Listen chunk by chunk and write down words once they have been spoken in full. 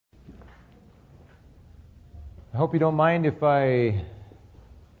I hope you don't mind if I...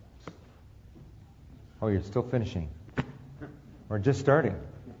 Oh, you're still finishing. Or just starting.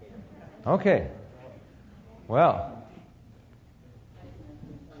 Okay. Well.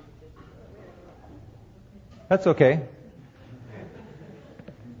 That's okay.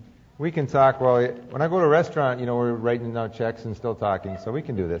 We can talk while... When I go to a restaurant, we're writing out checks and still talking, so we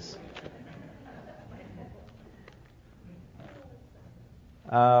can do this.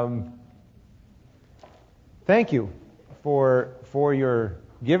 Thank you for your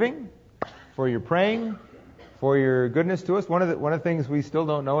giving, for your praying, for your goodness to us. One of the things we still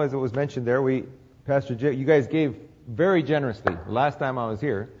don't know, as it was mentioned there, Pastor Jay, you guys gave very generously. The last time I was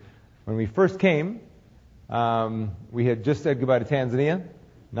here, when we first came, we had just said goodbye to Tanzania.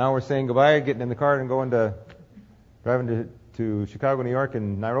 Now we're saying goodbye, getting in the car and driving to Chicago, New York,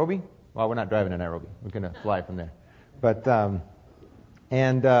 and Nairobi. Well, we're not driving to Nairobi. We're going to fly from there. But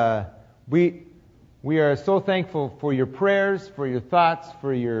we are so thankful for your prayers, for your thoughts,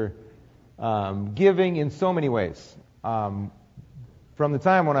 for your giving in so many ways. From the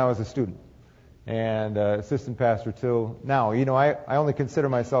time when I was a student and assistant pastor till now, I only consider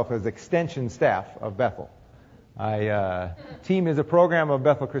myself as extension staff of Bethel. Team is a program of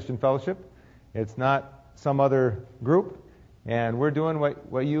Bethel Christian Fellowship. It's not some other group, and we're doing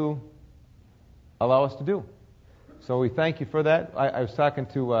what you allow us to do. So we thank you for that. I was talking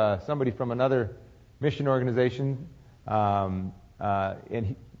to somebody from another mission organization, and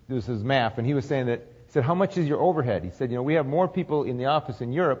this is MAF, and he was saying he said, how much is your overhead? He said, we have more people in the office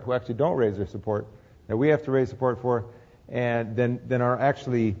in Europe who actually don't raise their support, that we have to raise support for, and than are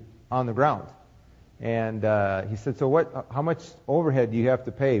actually on the ground. And he said, so how much overhead do you have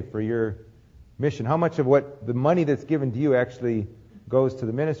to pay for your mission? How much of what the money that's given to you actually goes to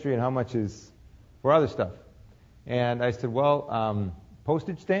the ministry, and how much is for other stuff? And I said,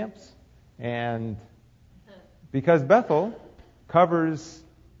 postage stamps, and because Bethel covers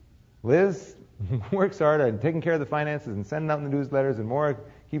Liz, works hard at taking care of the finances and sending out the newsletters, and Maura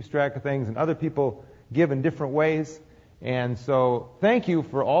keeps track of things, and other people give in different ways. And so thank you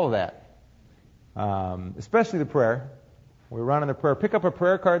for all of that, especially the prayer. We're running the prayer. Pick up a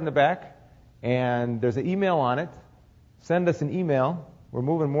prayer card in the back, and there's an email on it. Send us an email. We're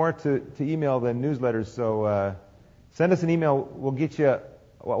moving more to email than newsletters, so send us an email. We'll get you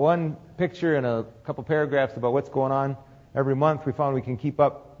one picture and a couple paragraphs about what's going on every month. We found we can keep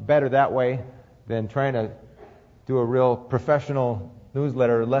up better that way than trying to do a real professional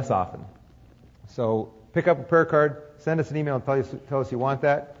newsletter less often. So pick up a prayer card, send us an email and tell us you want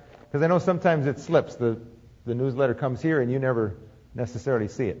that. Because I know sometimes it slips. The newsletter comes here and you never necessarily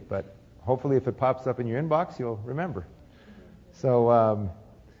see it. But hopefully if it pops up in your inbox, you'll remember. So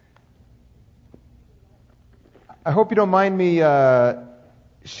I hope you don't mind me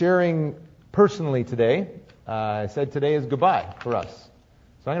sharing personally today. I said today is goodbye for us.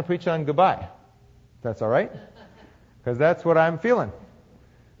 So I'm going to preach on goodbye. If that's all right? Because that's what I'm feeling.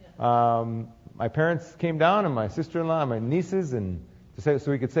 My parents came down, and my sister-in-law, and my nieces, and so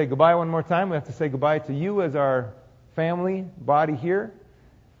we could say goodbye one more time, we have to say goodbye to you as our family body here.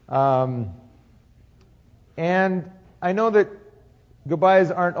 And I know that goodbyes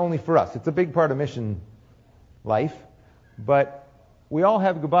aren't only for us. It's a big part of mission life. But we all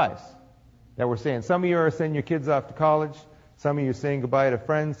have goodbyes that we're saying. Some of you are sending your kids off to college. Some of you are saying goodbye to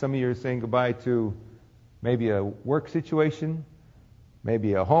friends. Some of you are saying goodbye to maybe a work situation,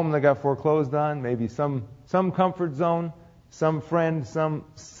 maybe a home that got foreclosed on, maybe some comfort zone, some friend,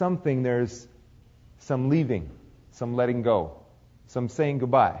 something. There's some leaving, some letting go, some saying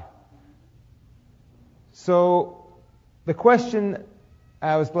goodbye. So the question,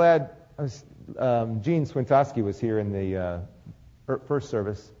 I was glad Gene Swintoski was here in the first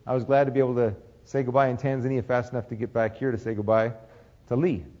service. I was glad to be able to say goodbye in Tanzania fast enough to get back here to say goodbye to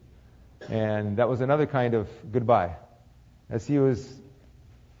Lee. And that was another kind of goodbye. As he was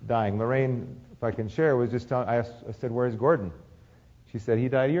dying, Lorraine, if I can share, was just telling, I said, where's Gordon? She said, he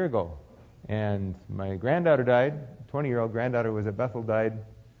died a year ago. And my granddaughter died, 20-year-old granddaughter was at Bethel, died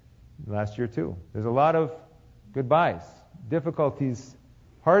last year too. There's a lot of goodbyes, difficulties,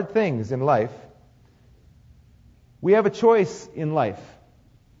 hard things in life. We have a choice in life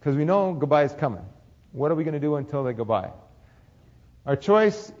because we know goodbye is coming. What are we going to do until they go by? Our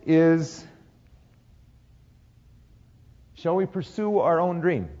choice is, shall we pursue our own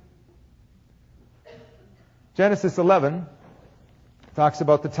dream? Genesis 11 talks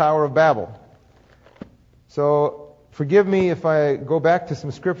about the Tower of Babel. So forgive me if I go back to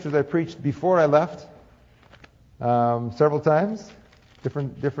some scriptures I preached before I left several times,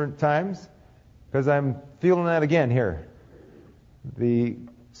 different times, because I'm feeling that again here.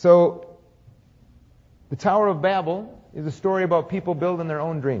 So The Tower of Babel is a story about people building their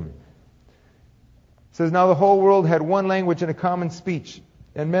own dream. It says, now the whole world had one language and a common speech.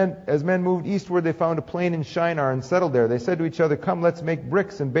 And as men moved eastward, they found a plain in Shinar and settled there. They said to each other, come, let's make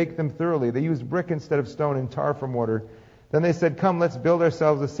bricks and bake them thoroughly. They used brick instead of stone and tar for mortar. Then they said, come, let's build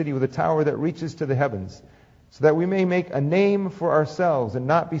ourselves a city with a tower that reaches to the heavens, so that we may make a name for ourselves and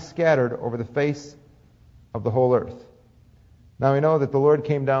not be scattered over the face of the whole earth. Now we know that the Lord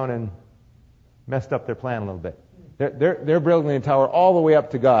came down and messed up their plan a little bit. They're building a tower all the way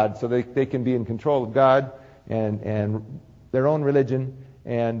up to God so they can be in control of God and their own religion.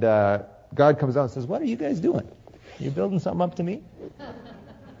 And God comes down and says, what are you guys doing? You building something up to me?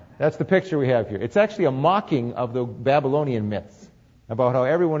 That's the picture we have here. It's actually a mocking of the Babylonian myths about how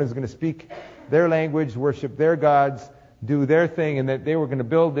everyone is going to speak their language, worship their gods, do their thing, and that they were going to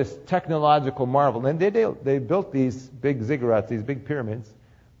build this technological marvel. And they built these big ziggurats, these big pyramids,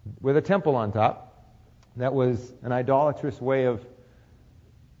 with a temple on top. That was an idolatrous way of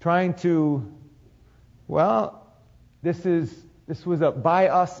trying to, well, this was a by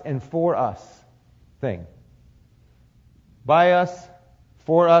us and for us thing. By us,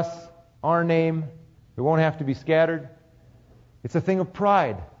 for us, our name. We won't have to be scattered. It's a thing of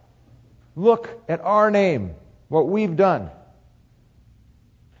pride. Look at our name, what we've done.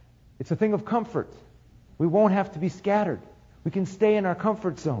 It's a thing of comfort. We won't have to be scattered. We can stay in our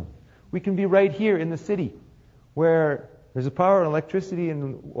comfort zone. We can be right here in the city where there's a power and electricity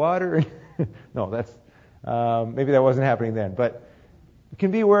and water. No, that's maybe that wasn't happening then. But it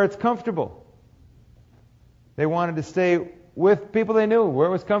can be where it's comfortable. They wanted to stay with people they knew, where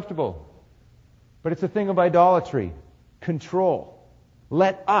it was comfortable. But it's a thing of idolatry, control.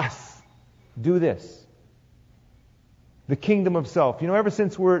 Let us do this. The kingdom of self. You know, ever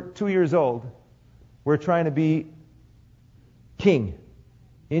since we're 2 years old, we're trying to be king,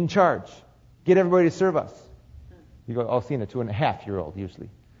 in charge, get everybody to serve us. You go, I'll see in a 2.5-year-old usually.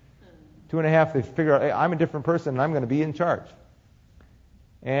 2.5, they figure out, hey, I'm a different person and I'm going to be in charge.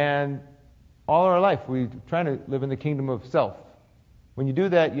 And all our life, we're trying to live in the kingdom of self. When you do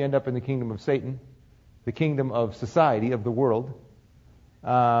that, you end up in the kingdom of Satan, the kingdom of society, of the world,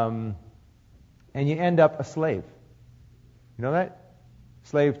 and you end up a slave. You know that?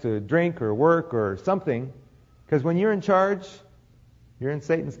 Slave to drink or work or something. Because when you're in charge, you're in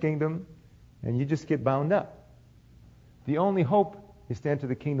Satan's kingdom, and you just get bound up. The only hope is to enter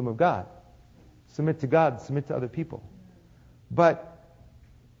the kingdom of God. Submit to God, submit to other people. But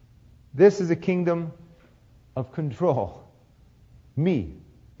this is a kingdom of control. Me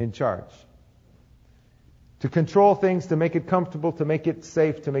in charge. To control things, to make it comfortable, to make it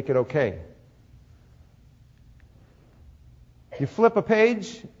safe, to make it okay. You flip a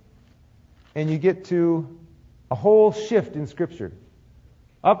page, and you get to a whole shift in Scripture.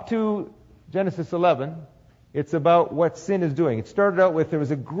 Up to Genesis 11, it's about what sin is doing. It started out with there was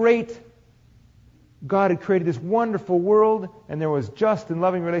a great, God had created this wonderful world, and there was just and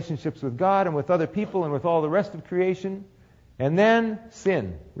loving relationships with God and with other people and with all the rest of creation. And then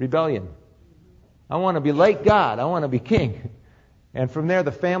sin, rebellion. I want to be like God. I want to be king. And from there,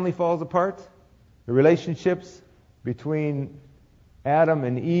 the family falls apart. The relationships between Adam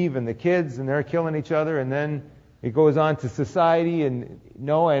and Eve and the kids, and they're killing each other. And then it goes on to society and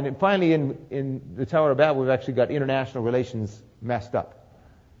Noah. And finally, in the Tower of Babel, we've actually got international relations messed up.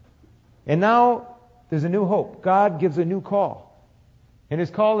 And now there's a new hope. God gives a new call. And his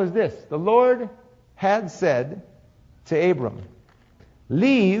call is this. The Lord had said to Abram,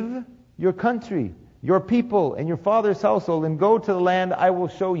 leave your country, your people, and your father's household, and go to the land I will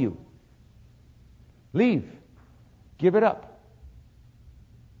show you. Leave. Give it up.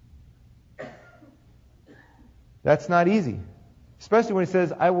 That's not easy. Especially when he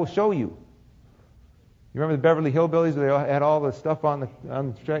says, I will show you. You remember the Beverly Hillbillies where they had all the stuff on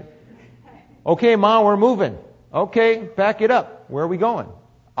the track? Okay, Mom, we're moving. Okay, back it up. Where are we going?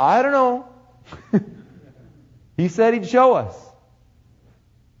 I don't know. He said he'd show us.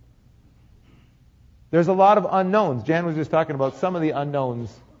 There's a lot of unknowns. Jan was just talking about some of the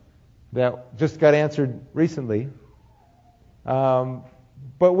unknowns that just got answered recently.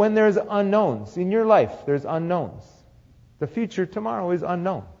 But when there's unknowns, in your life, there's unknowns. The future tomorrow is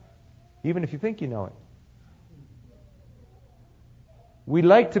unknown, even if you think you know it. We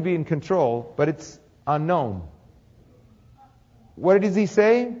like to be in control, but it's unknown. What does he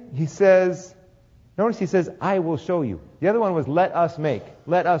say? He says, notice he says, I will show you. The other one was, let us make.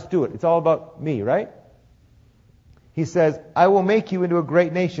 Let us do it. It's all about me, right? He says, I will make you into a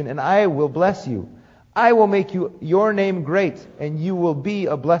great nation, and I will bless you. I will make your name great, and you will be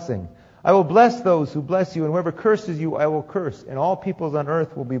a blessing. I will bless those who bless you, and whoever curses you, I will curse, and all peoples on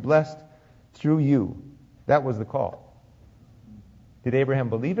earth will be blessed through you. That was the call. Did Abraham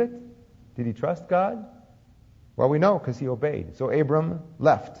believe it? Did he trust God? Well, we know because he obeyed. So Abram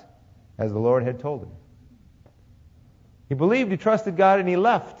left as the Lord had told him. He believed, he trusted God, and he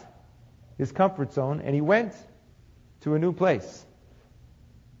left his comfort zone and he went to a new place.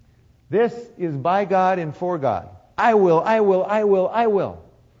 This is by God and for God. I will, I will, I will, I will.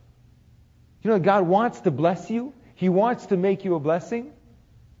 You know, God wants to bless you. He wants to make you a blessing.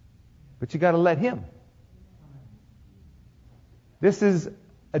 But you got to let Him. This is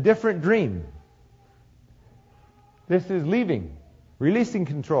a different dream. This is leaving, releasing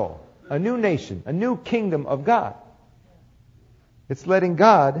control, a new nation, a new kingdom of God. It's letting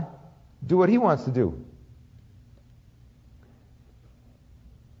God do what He wants to do.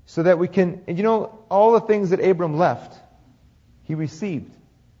 So that we can, and you know, all the things that Abram left, he received.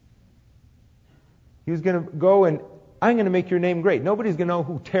 He was going to go and, I'm going to make your name great. Nobody's going to know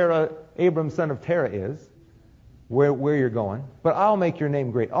who Terah, Abram, son of Terah is, where you're going. But I'll make your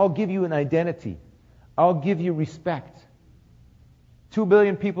name great. I'll give you an identity. I'll give you respect. 2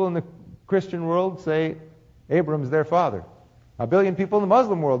 billion people in the Christian world say Abram's their father. 1 billion people in the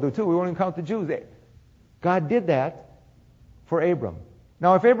Muslim world do too. We won't even count the Jews. God did that for Abram.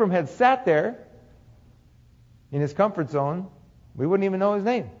 Now, if Abram had sat there in his comfort zone, we wouldn't even know his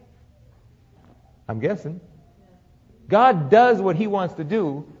name. I'm guessing. God does what He wants to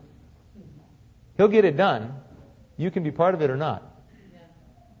do. He'll get it done. You can be part of it or not.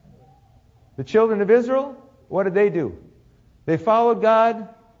 The children of Israel, what did they do? They followed God,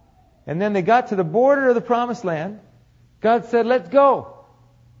 and then they got to the border of the promised land. God said, let's go.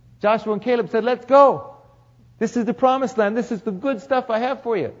 Joshua and Caleb said, let's go. This is the promised land. This is the good stuff I have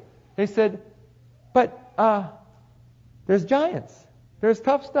for you. They said, but there's giants. There's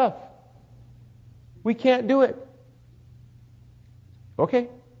tough stuff. We can't do it. Okay.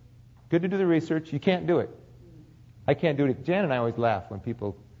 Good to do the research. You can't do it. I can't do it. Jan and I always laugh when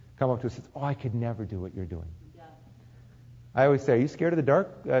people come up to us and say, oh, I could never do what you're doing. Yeah. I always say, are you scared of the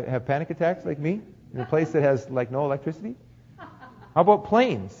dark? Have panic attacks like me? In a place that has like no electricity? How about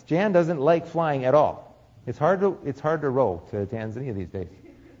planes? Jan doesn't like flying at all. It's hard to row to Tanzania these days.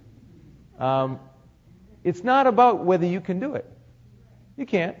 It's not about whether you can do it. You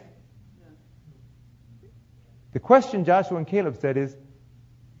can't. The question Joshua and Caleb said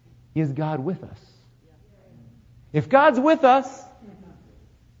is God with us? If God's with us,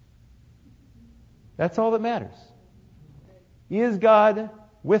 that's all that matters. Is God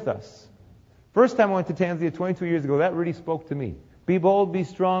with us? First time I went to Tanzania 22 years ago, that really spoke to me. Be bold, be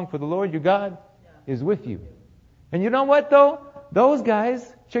strong, for the Lord your God is with you. And you know what, though? Those guys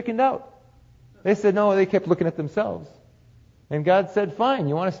chickened out. They said no, they kept looking at themselves. And God said, fine,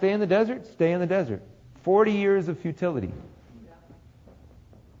 you want to stay in the desert? Stay in the desert. 40 years of futility.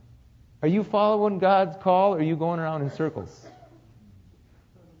 Are you following God's call, or are you going around in circles?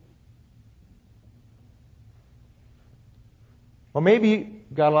 Well, maybe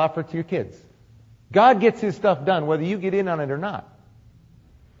God will offer it to your kids. God gets His stuff done, whether you get in on it or not.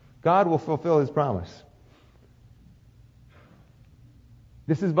 God will fulfill His promise.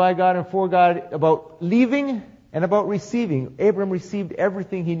 This is by God and for God, about leaving and about receiving. Abram received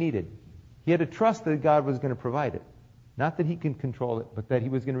everything he needed. He had to trust that God was going to provide it. Not that he can control it, but that he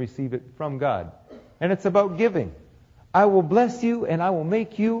was going to receive it from God. And it's about giving. I will bless you and I will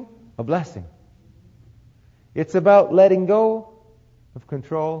make you a blessing. It's about letting go of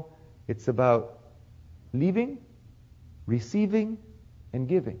control. It's about leaving, receiving, and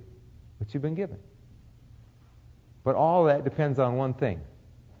giving what you've been given. But all that depends on one thing: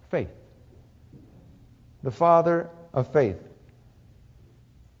 faith. The father of faith.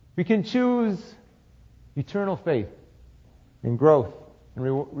 We can choose eternal faith and growth and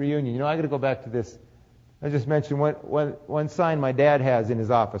reunion. You know, I got to go back to this. I just mentioned one sign my dad has in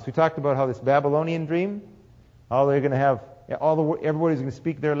his office. We talked about how this Babylonian dream, how they're going to have everybody's going to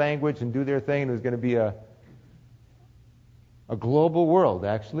speak their language and do their thing, and there's going to be a global world,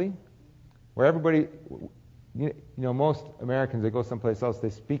 actually, where everybody, you know, most Americans, they go someplace else, they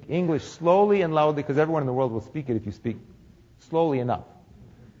speak English slowly and loudly, because everyone in the world will speak it if you speak slowly enough.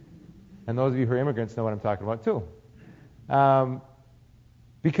 And those of you who are immigrants know what I'm talking about too.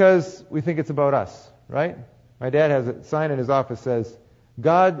 Because we think it's about us, right? My dad has a sign in his office that says,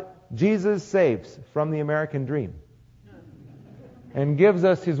 Jesus saves from the American dream and gives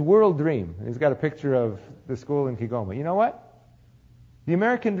us His world dream. And he's got a picture of the school in Kigoma. You know what? The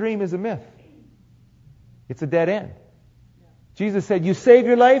American dream is a myth. It's a dead end. Jesus said, you save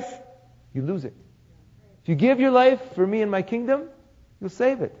your life, you lose it. If you give your life for me and my kingdom, you'll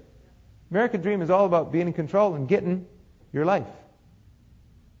save it. American dream is all about being in control and getting your life.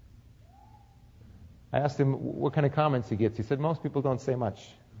 I asked him what kind of comments he gets. He said, most people don't say much.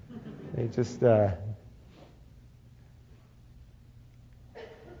 They just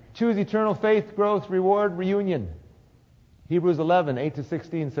choose eternal faith, growth, reward, reunion. Hebrews 11,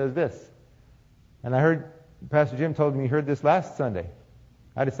 8-16 says this. And I heard, Pastor Jim told me he heard this last Sunday.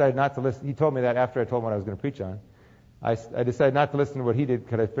 I decided not to listen. He told me that after I told him what I was going to preach on. I decided not to listen to what he did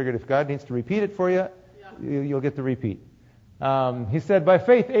because I figured if God needs to repeat it for you, you'll get the repeat. He said, by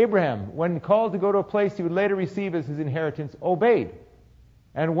faith, Abraham, when called to go to a place he would later receive as his inheritance, obeyed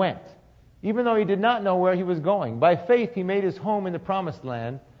and went, even though he did not know where he was going. By faith, he made his home in the promised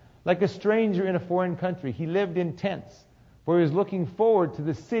land. Like a stranger in a foreign country, he lived in tents, for he was looking forward to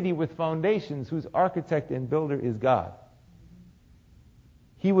the city with foundations, whose architect and builder is God.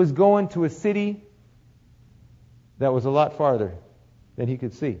 He was going to a city that was a lot farther than he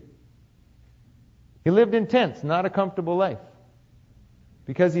could see. He lived in tents, not a comfortable life,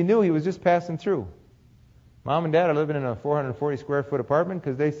 because he knew he was just passing through. Mom and Dad are living in a 440 square foot apartment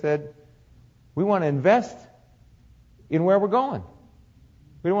because they said, we want to invest in where we're going.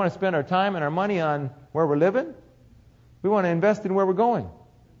 We don't want to spend our time and our money on where we're living. We want to invest in where we're going.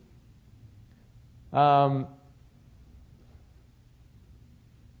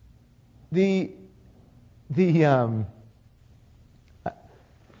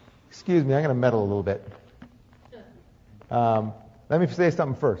 Excuse me, I'm going to meddle a little bit. Let me say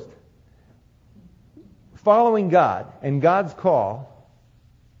something first. Following God and God's call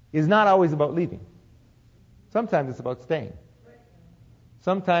is not always about leaving. Sometimes it's about staying.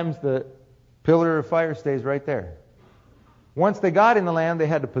 Sometimes the pillar of fire stays right there. Once they got in the land, they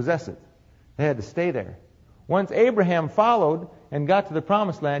had to possess it. They had to stay there. Once Abraham followed and got to the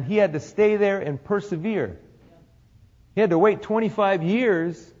promised land, he had to stay there and persevere. He had to wait 25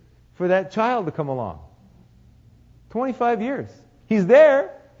 years for that child to come along. 25 years. He's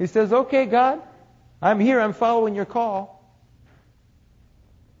there. He says, okay, God, I'm here. I'm following your call.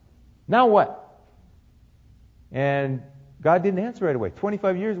 Now what? And God didn't answer right away.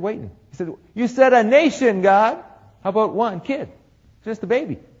 25 years waiting. He said, you said a nation, God. How about one kid? Just a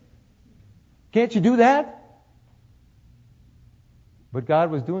baby. Can't you do that? But God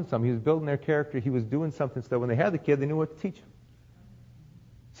was doing something. He was building their character. He was doing something so that when they had the kid, they knew what to teach him.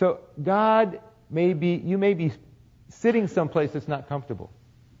 So you may be sitting someplace that's not comfortable.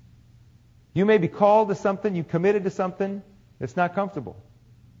 You may be called to something, you committed to something that's not comfortable.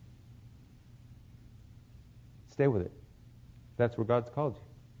 Stay with it. That's where God's called you.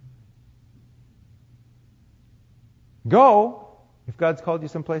 Go if God's called you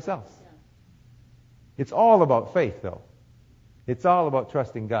someplace else. It's all about faith, though. It's all about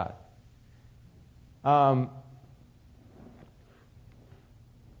trusting God.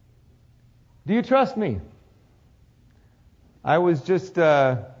 Do you trust me? I was just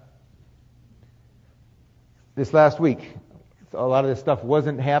this last week. A lot of this stuff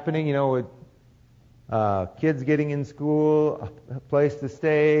wasn't happening, with kids getting in school, a place to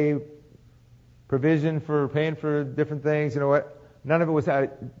stay, provision for paying for different things. You know what? None of it was.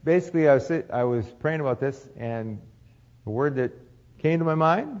 Basically, I was praying about this, and the word that came to my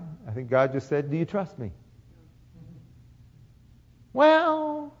mind, I think God just said, "Do you trust me?"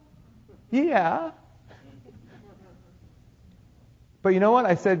 Well, yeah. But you know what?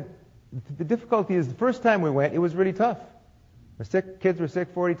 I said, the difficulty is the first time we went, it was really tough. Our kids were sick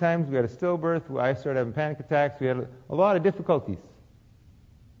 40 times. We had a stillbirth. I started having panic attacks. We had a lot of difficulties.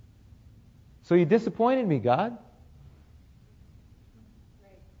 So you disappointed me, God.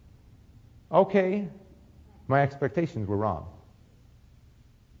 Okay. My expectations were wrong.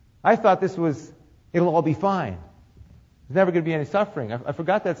 I thought it'll all be fine. There's never going to be any suffering. I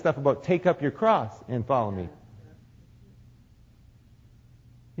forgot that stuff about take up your cross and follow me.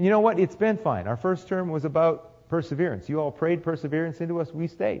 And you know what? It's been fine. Our first term was about perseverance. You all prayed perseverance into us. We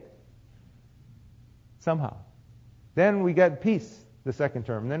stayed. Somehow. Then we got peace the second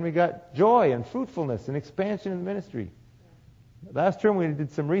term. And then we got joy and fruitfulness and expansion in the ministry. Last term we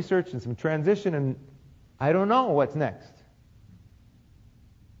did some research and some transition, and I don't know what's next.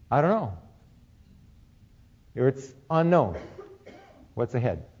 I don't know. Or it's unknown. What's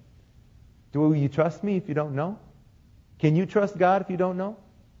ahead? Do you trust me if you don't know? Can you trust God if you don't know?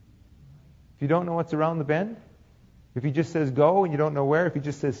 If you don't know what's around the bend? If He just says go and you don't know where? If He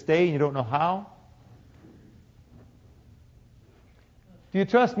just says stay and you don't know how? Do you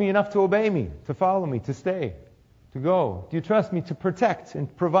trust me enough to obey me, to follow me, to stay, to go? Do you trust me to protect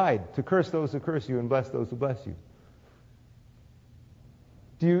and provide, to curse those who curse you and bless those who bless you?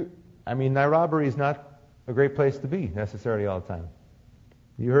 Nairobi is not a great place to be necessarily all the time.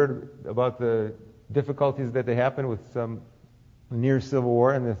 You heard about the difficulties that they happen with some near Civil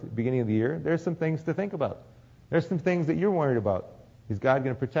War in the beginning of the year, there's some things to think about. There's some things that you're worried about. Is God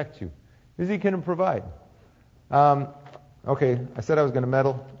going to protect you? Is He going to provide? Okay, I said I was going to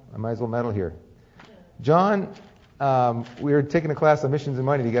meddle. I might as well meddle here. John, we were taking a class on missions and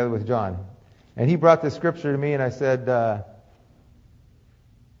money together with John, and he brought this scripture to me, and I said,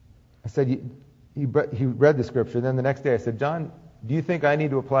 he read the scripture. Then the next day I said, John, do you think I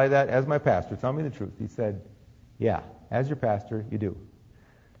need to apply that as my pastor? Tell me the truth. He said, yeah, as your pastor, you do.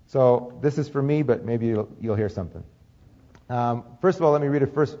 So this is for me, but maybe you'll hear something. First of all, let me read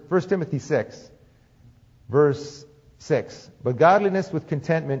it first. 1 Timothy 6, verse 6. But godliness with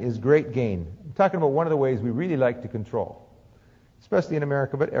contentment is great gain. I'm talking about one of the ways we really like to control, especially in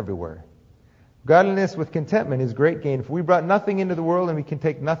America, but everywhere. Godliness with contentment is great gain. For we brought nothing into the world and we can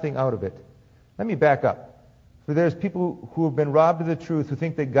take nothing out of it. Let me back up. For there's people who have been robbed of the truth who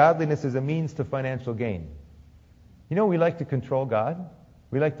think that godliness is a means to financial gain. You know, we like to control God.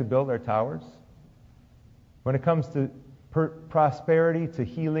 We like to build our towers. When it comes to prosperity, to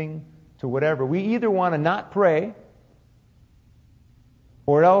healing, to whatever, we either want to not pray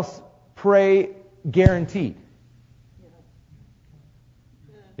or else pray guaranteed.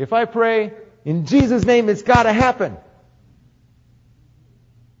 If I pray, in Jesus' name, it's got to happen.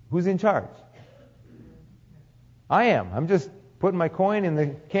 Who's in charge? I am. I'm just putting my coin in the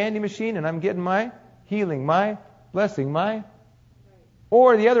candy machine and I'm getting my healing, my blessing,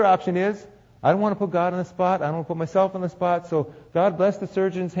 Or the other option is, I don't want to put God on the spot. I don't want to put myself on the spot. So God bless the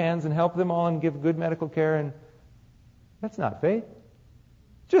surgeon's hands and help them all and give good medical care. And that's not faith.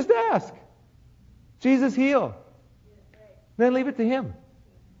 Just ask. Jesus, heal. Then leave it to Him.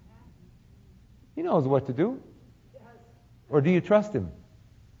 He knows what to do. Or do you trust Him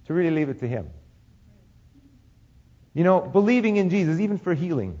to really leave it to Him? You know, believing in Jesus, even for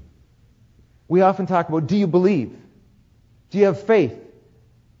healing. We often talk about, do you believe? Do you have faith?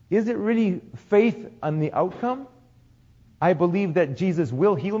 Is it really faith on the outcome? I believe that Jesus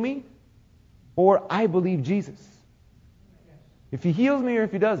will heal me, or I believe Jesus. If He heals me or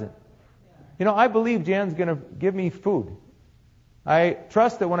if He doesn't. You know, I believe Jan's going to give me food. I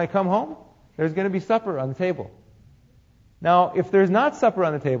trust that when I come home, there's going to be supper on the table. Now, if there's not supper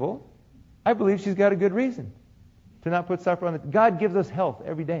on the table, I believe she's got a good reason to not put supper on the table. God gives us health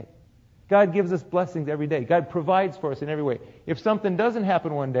every day. God gives us blessings every day. God provides for us in every way. If something doesn't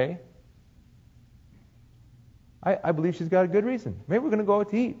happen one day, I believe she's got a good reason. Maybe we're going to go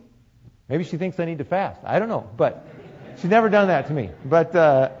out to eat. Maybe she thinks I need to fast. I don't know. But she's never done that to me. But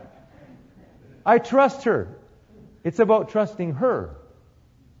I trust her. It's about trusting her,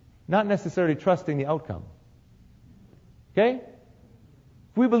 not necessarily trusting the outcome. Okay?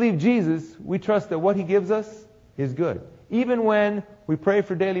 If we believe Jesus, we trust that what He gives us is good. Even when we pray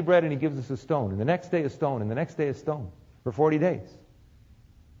for daily bread and He gives us a stone, and the next day a stone, and the next day a stone, for 40 days.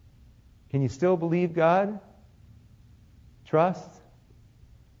 Can you still believe God? Trust,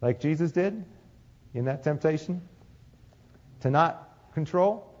 like Jesus did in that temptation? To not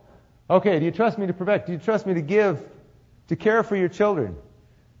control? Okay, do you trust me to protect? Do you trust me to give, to care for your children?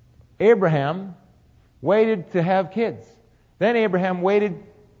 Abraham waited to have kids. Then Abraham waited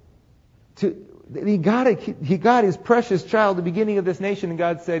to... He got his precious child, the beginning of this nation, and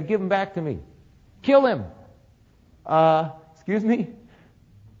God said, give him back to me. Kill him. Excuse me?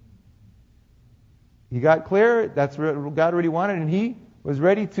 He got clear. That's what God really wanted, and he was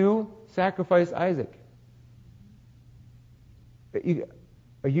ready to sacrifice Isaac.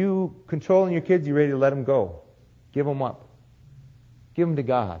 Are you controlling your kids? You ready to let them go? Give them up. Give them to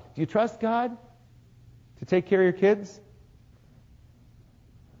God. Do you trust God to take care of your kids?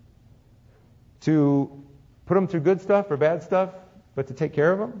 To put them through good stuff or bad stuff, but to take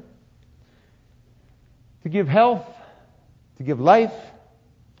care of them? To give health, to give life,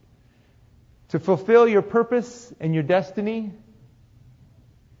 to fulfill your purpose and your destiny,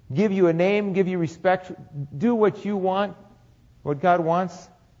 give you a name, give you respect, do what you want, what God wants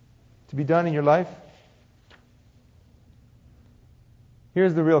to be done in your life?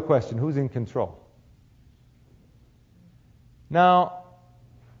 Here's the real question. Who's in control? Now,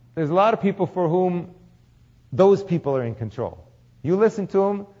 there's a lot of people for whom those people are in control. You listen to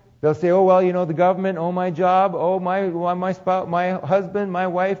them, they'll say, oh, well, you know, the government, oh, my job, oh, my spouse, my husband, my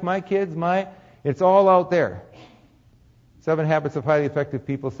wife, my kids, it's all out there. 7 Habits of Highly Effective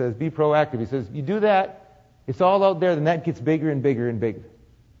People says, be proactive. He says, you do that, it's all out there, then that gets bigger and bigger and bigger.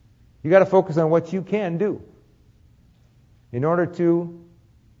 You got to focus on what you can do in order to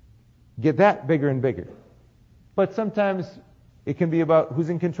get that bigger and bigger. But sometimes it can be about who's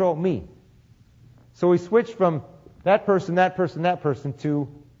in control, me. So we switch from that person to,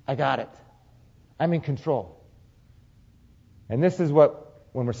 I got it. I'm in control. And this is what,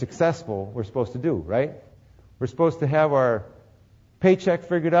 when we're successful, we're supposed to do, right? We're supposed to have our paycheck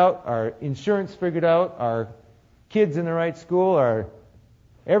figured out, our insurance figured out, our kids in the right school,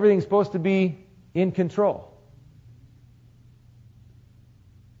 everything's supposed to be in control.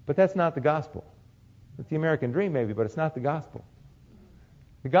 But that's not the gospel. It's the American dream maybe, but it's not the gospel.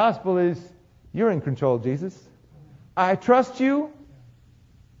 The gospel is, you're in control, Jesus. I trust you.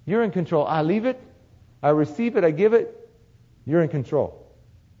 You're in control. I leave it. I receive it. I give it. You're in control.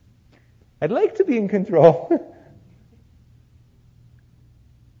 I'd like to be in control.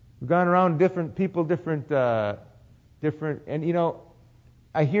 We've gone around different people, different, and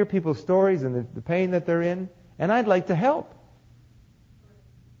I hear people's stories and the pain that they're in, and I'd like to help.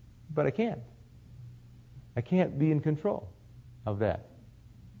 But I can't. I can't be in control of that.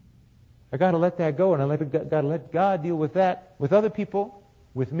 I got to let that go, and I got to let God deal with that, with other people,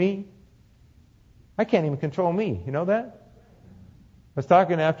 with me. I can't even control me. You know that? I was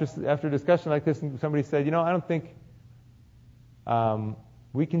talking after a discussion like this, and somebody said, I don't think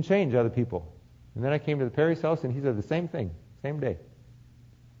we can change other people. And then I came to the Perry's house, and he said the same thing, same day.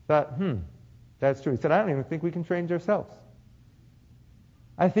 Thought, that's true. He said, I don't even think we can change ourselves.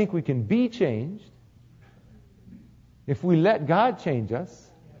 I think we can be changed if we let God change us.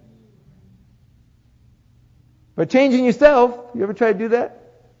 But changing yourself, you ever try to do that?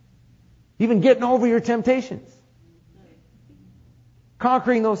 Even getting over your temptations.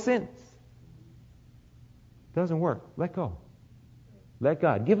 Conquering those sins. Doesn't work. Let go. Let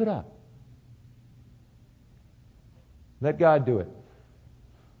God. Give it up. Let God do it.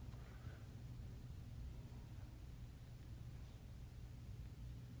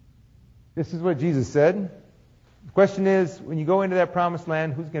 This is what Jesus said. The question is, when you go into that promised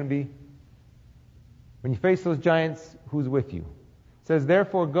land, who's going to be? When you face those giants, who's with you? It says,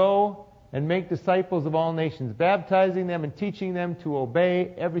 therefore go and make disciples of all nations, baptizing them and teaching them to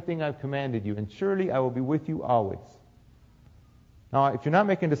obey everything I've commanded you. And surely I will be with you always. Now, if you're not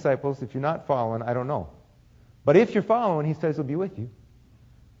making disciples, if you're not following, I don't know. But if you're following, he says he'll be with you.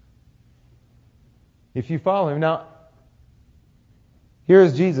 If you follow him. Now, here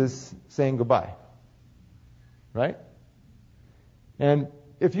is Jesus saying goodbye. Right? And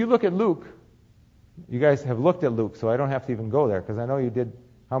if you look at Luke, you guys have looked at Luke, so I don't have to even go there, because I know you did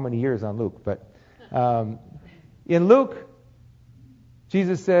how many years on Luke. But in Luke,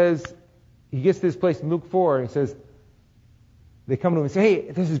 Jesus says, he gets to this place in Luke 4, and he says, they come to him and say,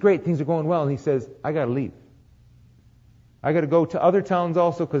 hey, this is great, things are going well. And he says, I got to leave. I got to go to other towns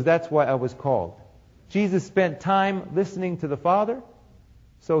also, because that's why I was called. Jesus spent time listening to the Father,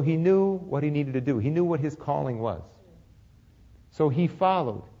 so he knew what he needed to do. He knew what his calling was. So he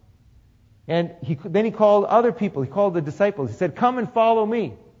followed. And then he called other people. He called the disciples. He said, come and follow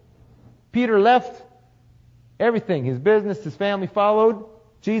me. Peter left everything, his business, his family, followed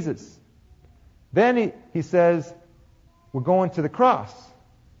Jesus. Then he says, we're going to the cross.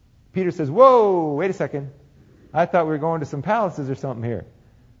 Peter says, whoa, wait a second. I thought we were going to some palaces or something here.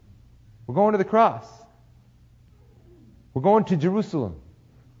 We're going to the cross. We're going to Jerusalem,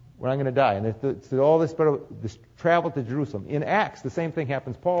 where I'm going to die. And it's all this travel to Jerusalem. In Acts, the same thing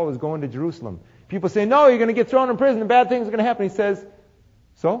happens. Paul is going to Jerusalem. People say, no, you're going to get thrown in prison and bad things are going to happen. He says,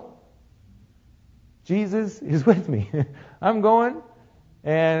 so? Jesus is with me. I'm going,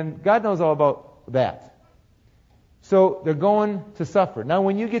 and God knows all about that. So they're going to suffer. Now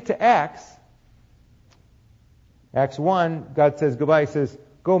when you get to Acts 1, God says goodbye. He says,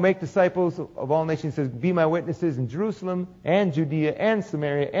 go make disciples of all nations. He says, be my witnesses in Jerusalem and Judea and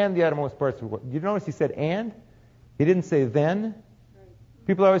Samaria and the uttermost parts of the world. You notice he said and? He didn't say then.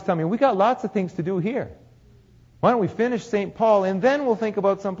 People always tell me, we got lots of things to do here. Why don't we finish St. Paul and then we'll think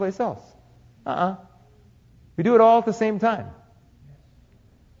about someplace else? We do it all at the same time.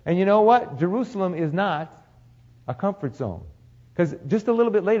 And you know what? Jerusalem is not a comfort zone. Because just a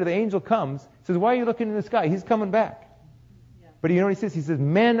little bit later, the angel comes, says, why are you looking in the sky? He's coming back. But you know what he says? He says,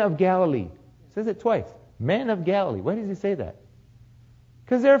 men of Galilee. He says it twice. Men of Galilee. Why does he say that?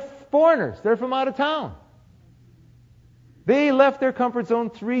 Because they're foreigners. They're from out of town. They left their comfort zone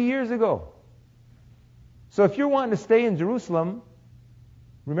 3 years ago. So if you're wanting to stay in Jerusalem,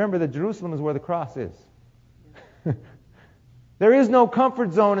 remember that Jerusalem is where the cross is. There is no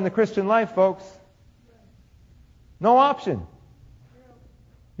comfort zone in the Christian life, folks. No option.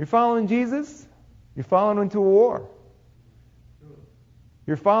 You're following Jesus, you're following him into a war.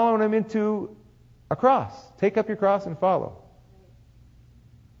 You're following him into a cross. Take up your cross and follow.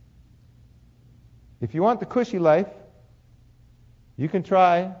 If you want the cushy life, you can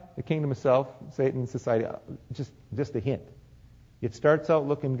try the kingdom of self, Satan, society. Just a hint. It starts out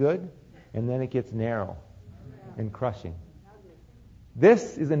looking good, and then it gets narrow and crushing.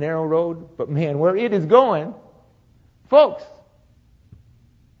 This is a narrow road, but man, where it is going, folks.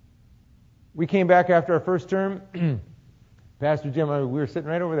 We came back after our first term. Pastor Jim, we were sitting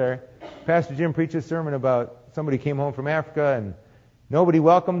right over there. Pastor Jim preached a sermon about somebody came home from Africa and nobody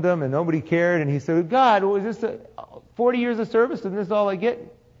welcomed them and nobody cared. And he said, God, was this 40 years of service and this is all I get?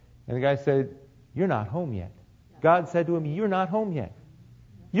 And the guy said, you're not home yet. God said to him, you're not home yet.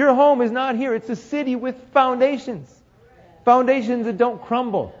 Your home is not here. It's a city with foundations. Foundations that don't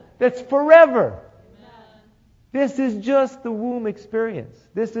crumble. That's forever. This is just the womb experience.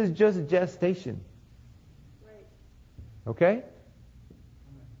 This is just gestation. Okay?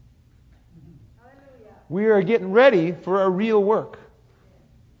 We are getting ready for a real work.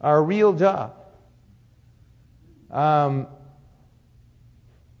 Our real job. When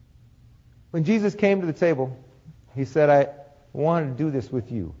Jesus came to the table, He said, I wanted to do this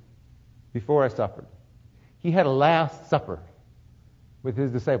with you before I suffered. He had a last supper with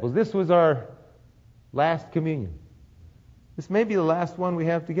His disciples. This was our last communion. This may be the last one we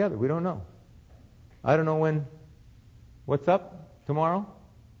have together. We don't know. I don't know what's up tomorrow.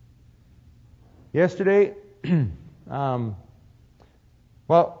 Yesterday,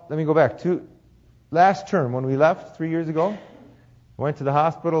 well, let me go back to last term when we left 3 years ago. Went to the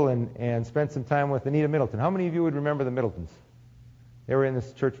hospital and spent some time with Anita Middleton. How many of you would remember the Middletons? They were in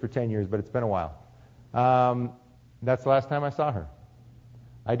this church for 10 years, but it's been a while. That's the last time I saw her.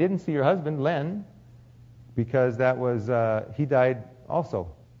 I didn't see her husband, Len, because he died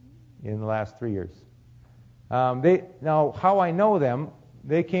also in the last 3 years. Now, how I know them,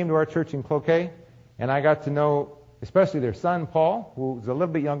 they came to our church in Cloquet, and I got to know especially their son, Paul, who's a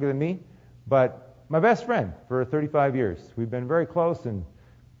little bit younger than me, but my best friend for 35 years. We've been very close, and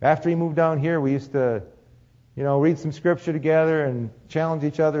after he moved down here, we used to, read some scripture together and challenge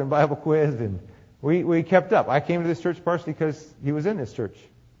each other in Bible quiz, and we kept up. I came to this church partially because he was in this church.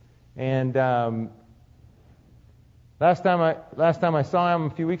 And last time I saw him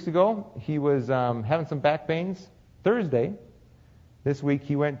a few weeks ago, he was having some back pains. Thursday, this week,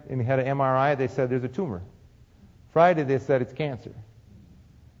 he went and had an MRI. They said there's a tumor. Friday, they said it's cancer.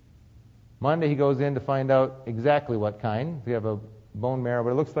 Monday, he goes in to find out exactly what kind. We have a bone marrow,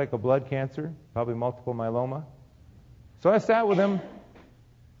 but it looks like a blood cancer, probably multiple myeloma. So I sat with him.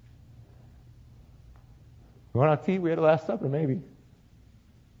 We went out to eat. We had a Last Supper, maybe.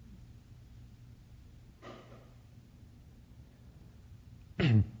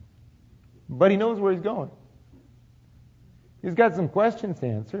 But he knows where he's going. He's got some questions to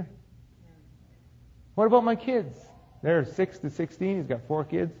answer. What about my kids? They're 6 to 16. He's got 4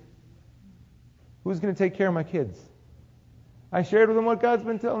 kids. Who's going to take care of my kids? I shared with him what God's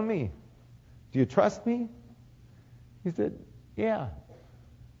been telling me. Do you trust me? He said, yeah.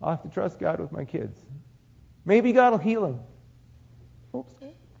 I'll have to trust God with my kids. Maybe God will heal him. Oops.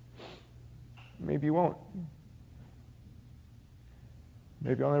 Maybe he won't.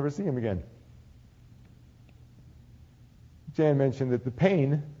 Maybe I'll never see him again. Jan mentioned that the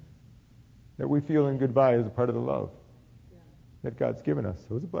pain that we feel in goodbye is a part of the love that God's given us.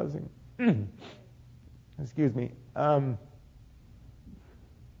 So it's a blessing. Excuse me. But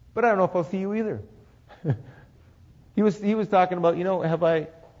I don't know if I'll see you either. He was talking about,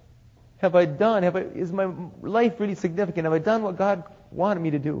 is my life really significant? Have I done what God wanted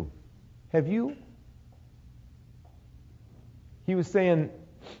me to do? Have you? He was saying,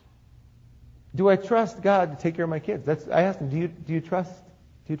 do I trust God to take care of my kids? I asked him, do you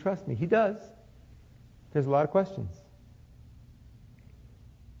trust me? He does. There's a lot of questions.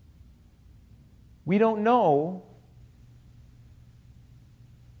 We don't know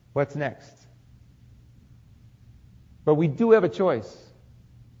what's next. But we do have a choice.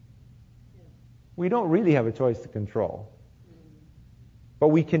 We don't really have a choice to control. But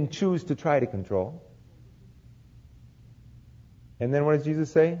we can choose to try to control. And then what does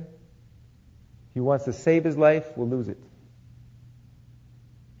Jesus say? He wants to save his life, will lose it.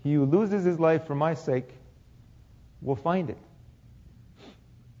 He who loses his life for my sake will find it.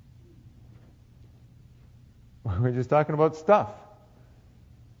 We're just talking about stuff.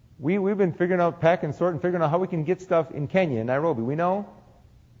 We've been figuring out, packing, sorting, figuring out how we can get stuff in Kenya, in Nairobi. We know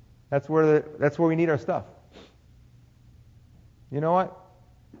that's where we need our stuff. You know what?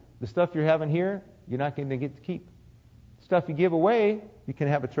 The stuff you're having here, you're not going to get to keep. Stuff you give away, you can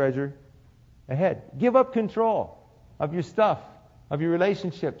have a treasure ahead. Give up control of your stuff, of your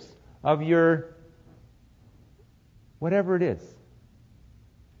relationships, of your whatever it is.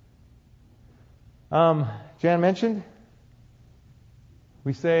 Jan mentioned,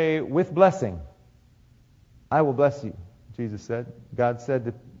 we say, with blessing, I will bless you, Jesus said. God said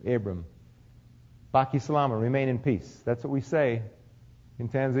to Abram, Baki Salama, remain in peace. That's what we say in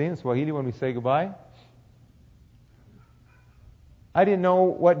Tanzania, in Swahili, when we say goodbye. I didn't know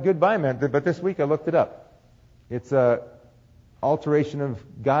what goodbye meant, but this week I looked it up. It's a alteration of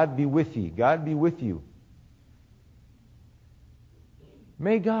God be with you. God be with you.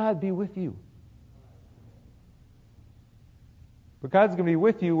 May God be with you. But God's going to be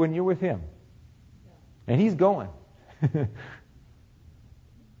with you when you're with Him. And He's going.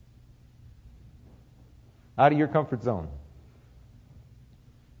 Out of your comfort zone.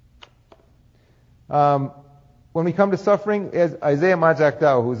 When we come to suffering, as Isaiah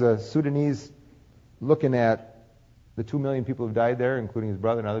Majakdao, who's a Sudanese, looking at the 2 million people who died there, including his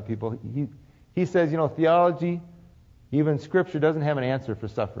brother and other people, he says, theology, even Scripture, doesn't have an answer for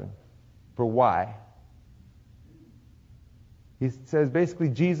suffering, for why. He says basically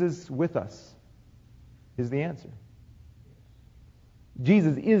Jesus with us is the answer.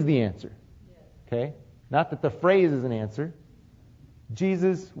 Jesus is the answer. Okay? Not that the phrase is an answer.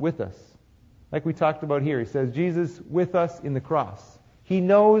 Jesus with us. Like we talked about here, he says Jesus with us in the cross. He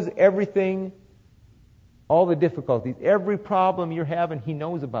knows everything, all the difficulties, every problem you're having, He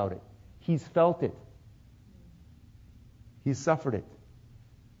knows about it. He's felt it. He's suffered it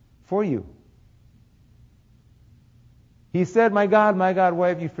for you. He said, my God, why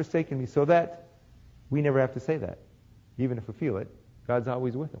have you forsaken me? So that we never have to say that. Even if we feel it, God's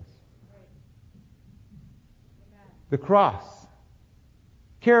always with us. The cross.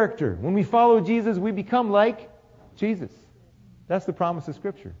 Character. When we follow Jesus, we become like Jesus. That's the promise of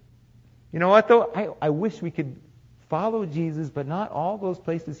Scripture. You know what, though? I wish we could follow Jesus, but not all those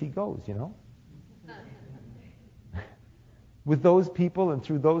places He goes, With those people and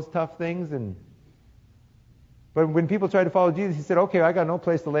through those tough things. But when people tried to follow Jesus, He said, okay, I got no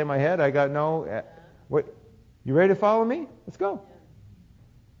place to lay my head. I got no... What? You ready to follow me? Let's go.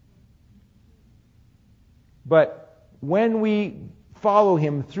 But when we follow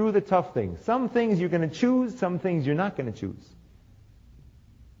Him through the tough things, some things you're going to choose, some things you're not going to choose.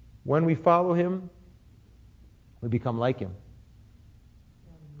 When we follow Him, we become like Him.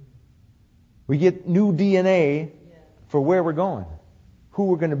 We get new DNA for where we're going, who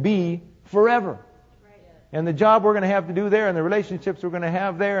we're going to be forever. And the job we're going to have to do there, and the relationships we're going to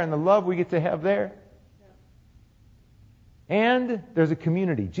have there, and the love we get to have there. And there's a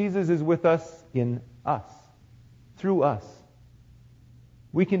community. Jesus is with us in us, through us.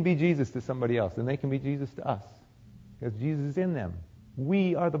 We can be Jesus to somebody else, and they can be Jesus to us, because Jesus is in them.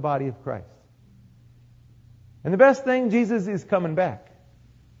 We are the body of Christ. And the best thing, Jesus is coming back.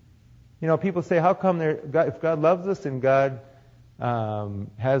 People say, how come if God loves us and God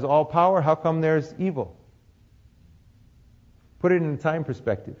has all power, how come there's evil? Put it in a time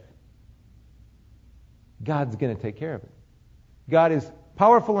perspective. God's going to take care of it. God is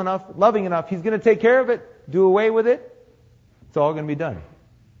powerful enough, loving enough. He's going to take care of it, do away with it. It's all going to be done.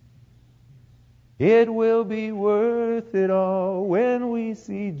 It will be worth it all when we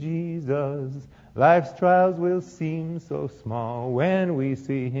see Jesus. Life's trials will seem so small when we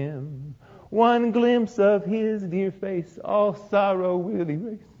see Him. One glimpse of His dear face, all sorrow will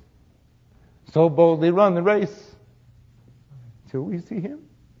erase. So boldly run the race till we see Him.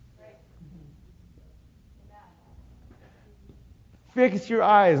 Fix your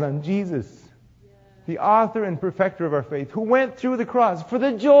eyes on Jesus, the author and perfecter of our faith, who went through the cross for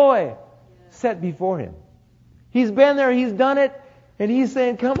the joy set before Him. He's been there, He's done it, and He's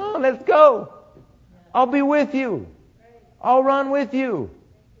saying, come on, let's go. I'll be with you. I'll run with you.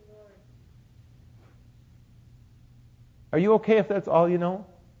 Are you okay if that's all you know?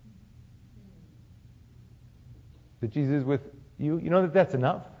 That Jesus is with you? You know that that's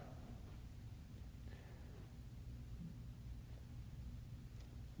enough?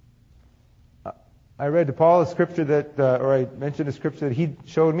 I read to Paul a scripture or I mentioned a scripture that he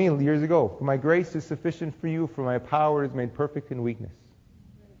showed me years ago. For my grace is sufficient for you, for my power is made perfect in weakness.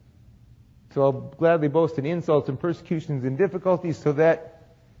 So I'll gladly boast in insults and persecutions and difficulties so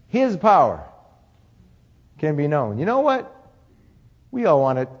that His power can be known. You know what? We all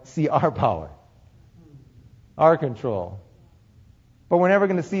want to see our power, our control. But we're never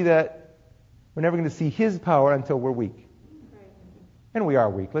going to see that. We're never going to see His power until we're weak. And we are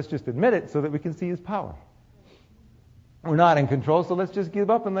weak. Let's just admit it so that we can see His power. We're not in control, so let's just give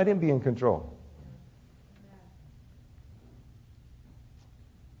up and let Him be in control.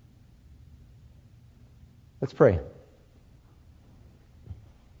 Let's pray.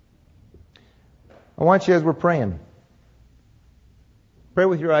 I want you, as we're praying, pray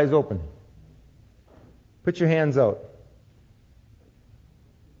with your eyes open. Put your hands out.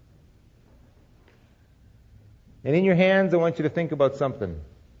 And in your hands, I want you to think about something.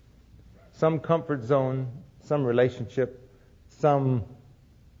 Some comfort zone, some relationship, some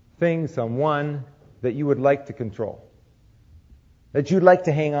something, someone that you would like to control, that you'd like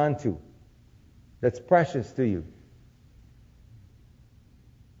to hang on to, that's precious to you.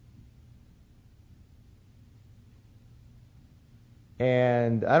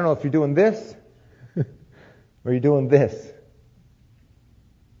 And I don't know if you're doing this or you're doing this.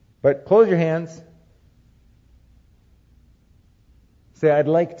 But close your hands. Say, I'd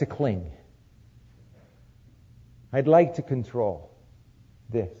like to cling. I'd like to control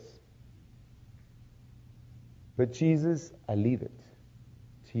this. But Jesus, I leave it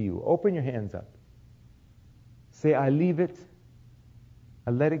to you. Open your hands up. Say, I leave it.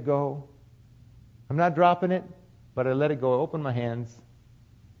 I let it go. I'm not dropping it, but I let it go. I open my hands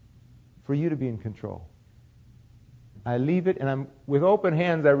for you to be in control. I leave it, and with open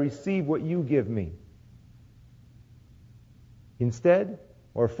hands, I receive what you give me. Instead,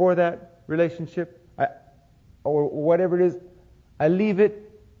 or for that relationship, or whatever it is, I leave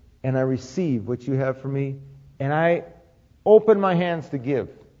it, and I receive what you have for me, and I open my hands to give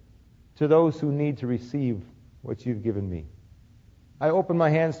to those who need to receive what you've given me. I open my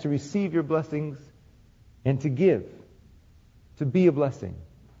hands to receive your blessings and to give, to be a blessing.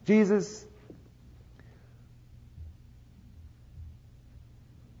 Jesus,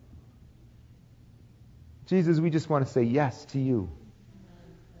 we just want to say yes to you.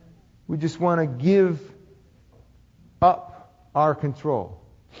 We just want to give up our control.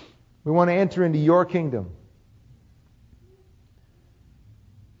 We want to enter into your kingdom.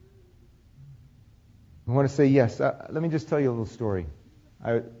 We want to say yes. Let me just tell you a little story.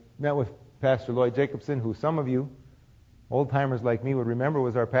 I met with Pastor Lloyd Jacobson, who some of you, old-timers like me, would remember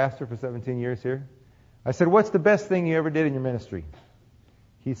was our pastor for 17 years here. I said, what's the best thing you ever did in your ministry?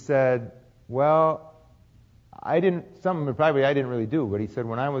 He said, well, I didn't really do, but he said,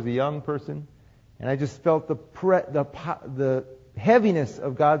 when I was a young person, and I just felt the heaviness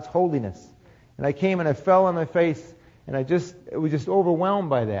of God's holiness, and I came and I fell on my face, and I was just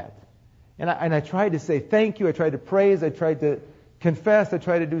overwhelmed by that. And I tried to say thank you, I tried to praise, I tried to confess, I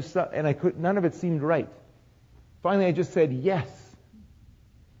tried to do stuff, and none of it seemed right. Finally, I just said yes.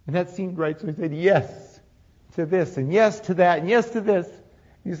 And that seemed right, so I said yes to this, and yes to that, and yes to this.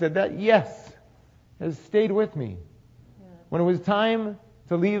 He said that yes has stayed with me. Yeah. When it was time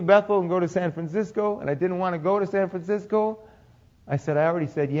to leave Bethel and go to San Francisco, and I didn't want to go to San Francisco, I already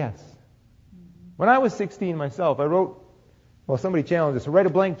said yes. Mm-hmm. When I was 16 myself, I wrote, somebody challenged us, write a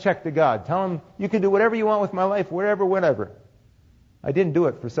blank check to God. Tell him, you can do whatever you want with my life, whatever. I didn't do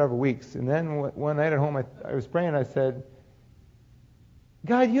it for several weeks. And then one night at home, I was praying, I said,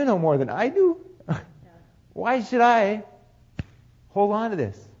 God, you know more than I do. Yeah. Why should I hold on to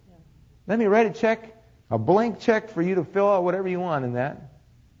this? Yeah. Let me write a blank check for you to fill out whatever you want in that.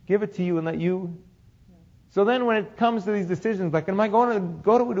 Give it to you and let you. Yeah. So then when it comes to these decisions, like, am I going to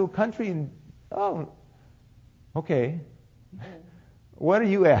go to a country and, okay. What are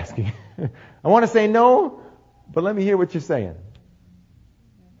you asking? I want to say no, but let me hear what you're saying.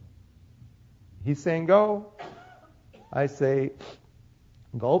 He's saying go. I say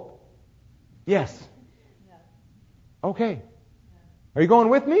gulp. Yes. Okay. Are you going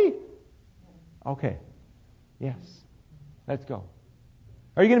with me? Okay. Yes. Let's go.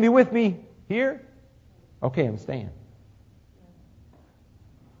 Are you going to be with me here? Okay, I'm staying.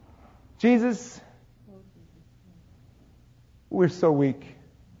 Jesus, we're so weak.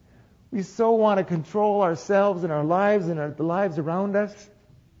 We so want to control ourselves and our lives and the lives around us.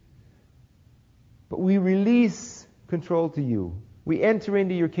 But we release control to you. We enter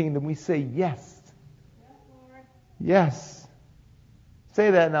into your kingdom. We say yes. Yes.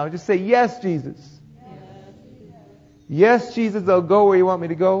 Say that now. Just say yes, Jesus. Yes, Jesus, I'll go where you want me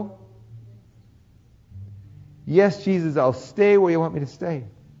to go. Yes, Jesus, I'll stay where you want me to stay.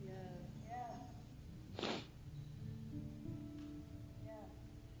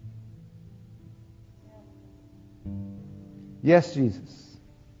 Yes, Jesus.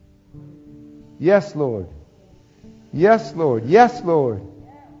 Yes, Lord. Yes, Lord. Yes, Lord.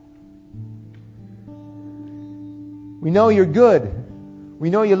 We know you're good.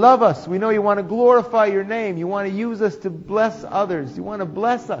 We know you love us. We know you want to glorify your name. You want to use us to bless others. You want to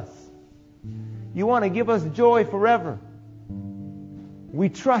bless us. You want to give us joy forever. We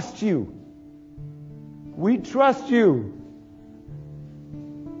trust you. We trust you.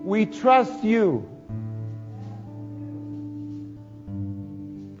 We trust you.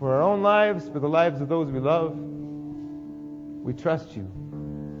 For our own lives, for the lives of those we love, we trust you.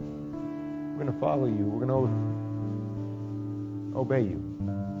 We're going to follow you. We're going to obey you.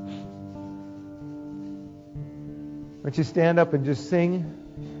 Why don't you stand up and just sing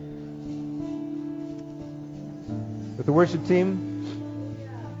with the worship team?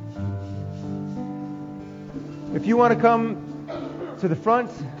 If you want to come to the front,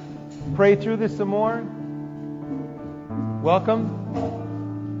 pray through this some more,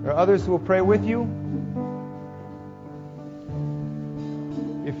 welcome. There are others who will pray with you.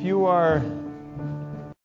 If you are